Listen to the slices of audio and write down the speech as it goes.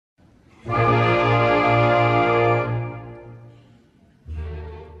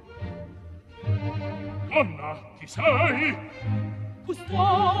Donna, chi sei?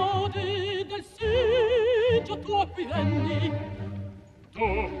 Custode del seggio tu acquivendi. Tu,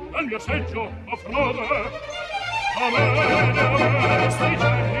 nel mio seggio, o frode, a me ne avesti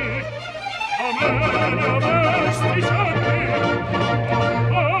cenni, a me ne avesti cenni,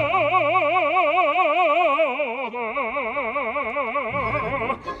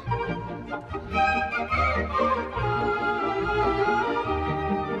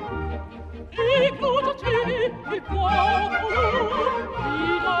 E cosa c'è il popolo,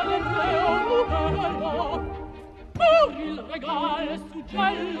 vita del reo bella, por il regal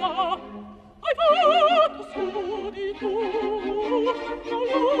suggella, hai fatto su di tu.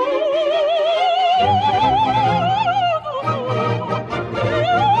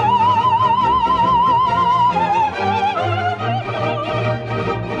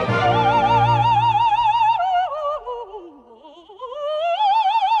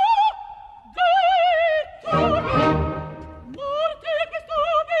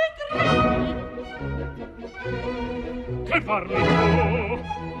 Che parli tu?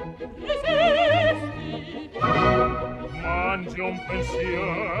 Resisti, Mangi un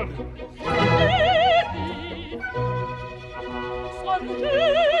pensier. sorridi,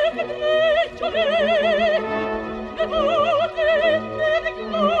 sorgete briciole, le potente di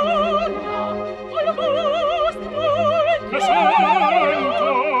gloria, al vostro Che sento?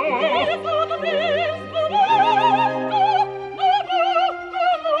 e sono visto Nabucco,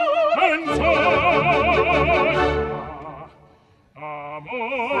 Pensai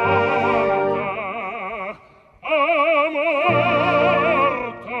amorta, amorta,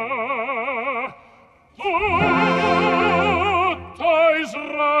 tutta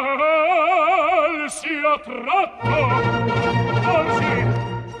Israel sia tratto così.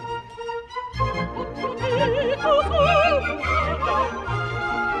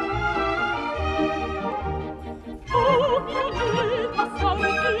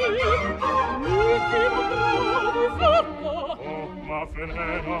 Ma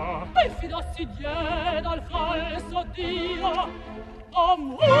Fenena, e fidassi diede al falso Dio,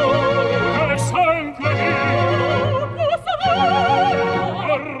 amore, e sangue mio, possa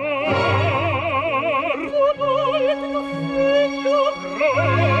volta, errar, tu volta figlio,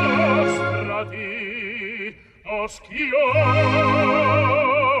 rostrati, o schiava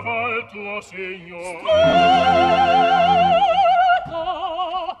il tuo segno.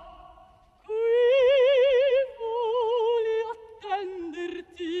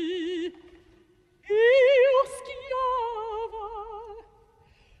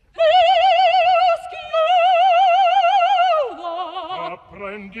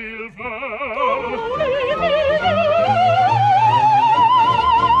 Prendi il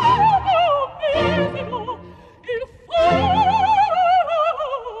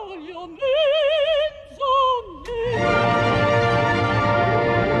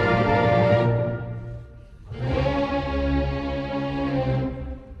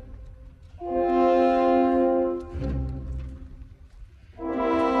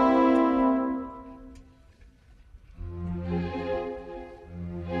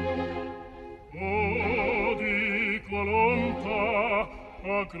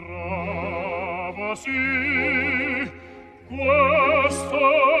aggravasi questo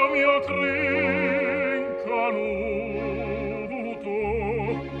mio crin canuto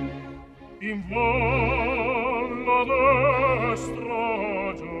in valla destra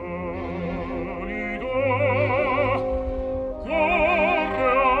gelida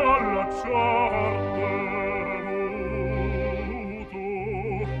corre allacciar temuto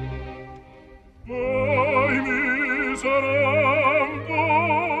poi miserando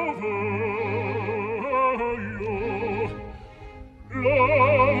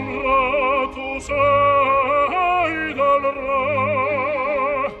l'ombra tu sei del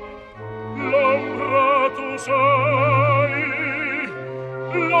re, l'ombra tu sei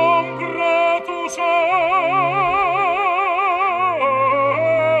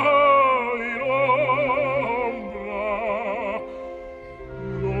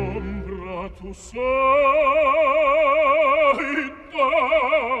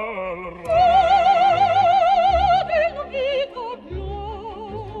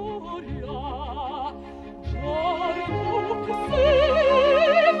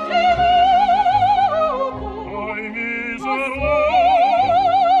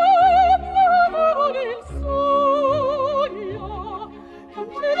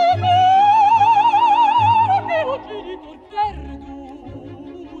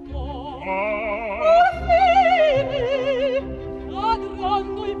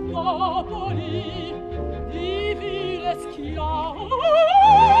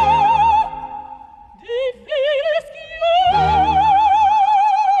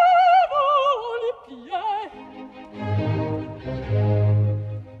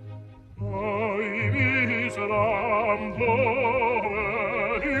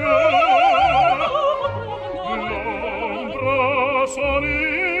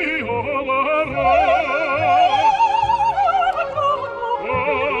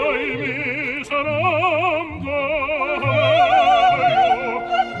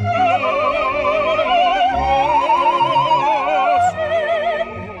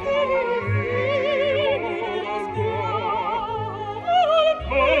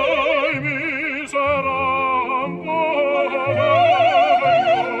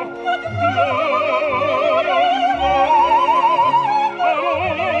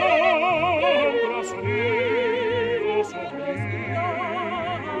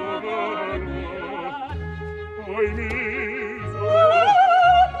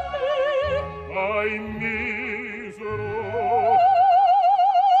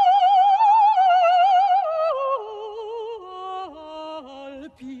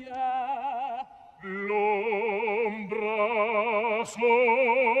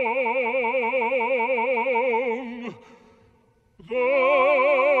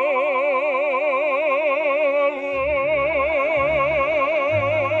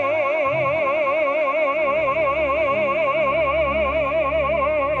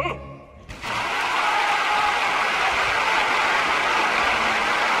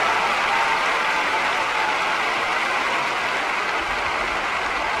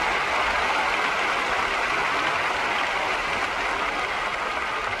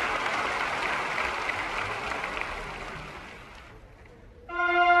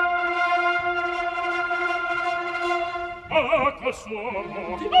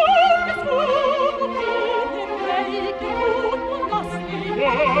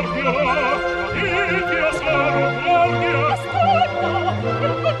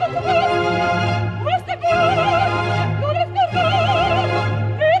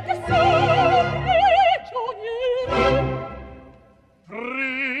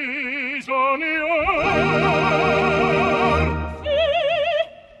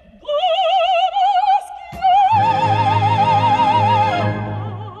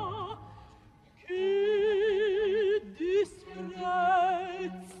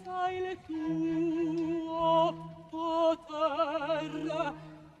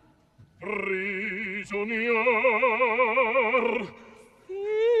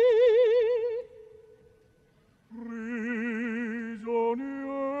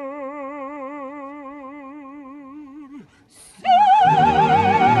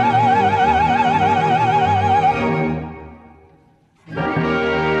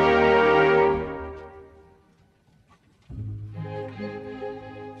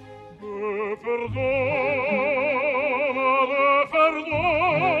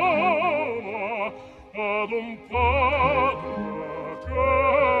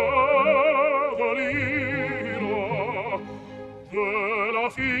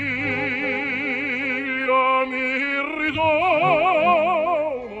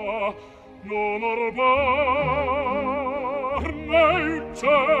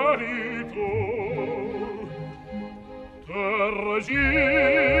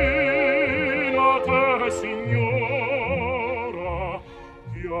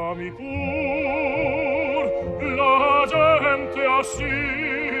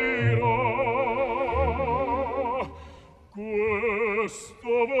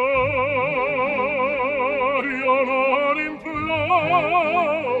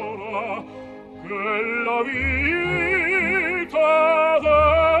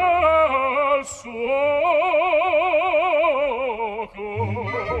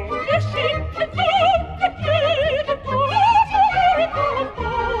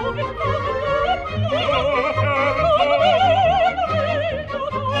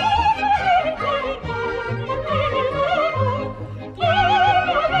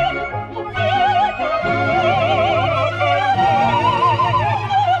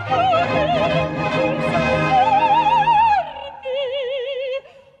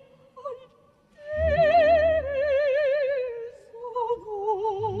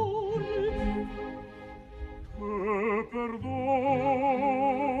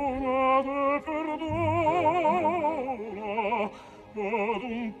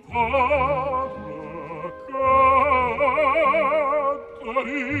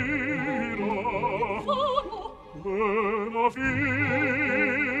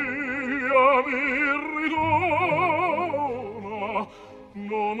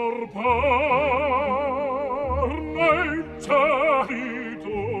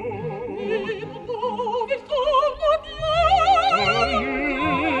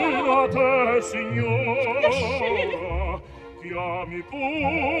Signora, chiami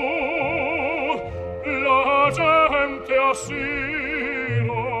pur la gente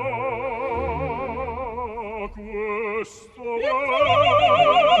sino questo voglio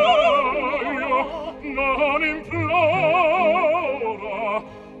non implora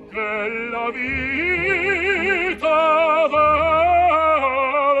che la vita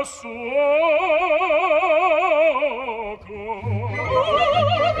del suo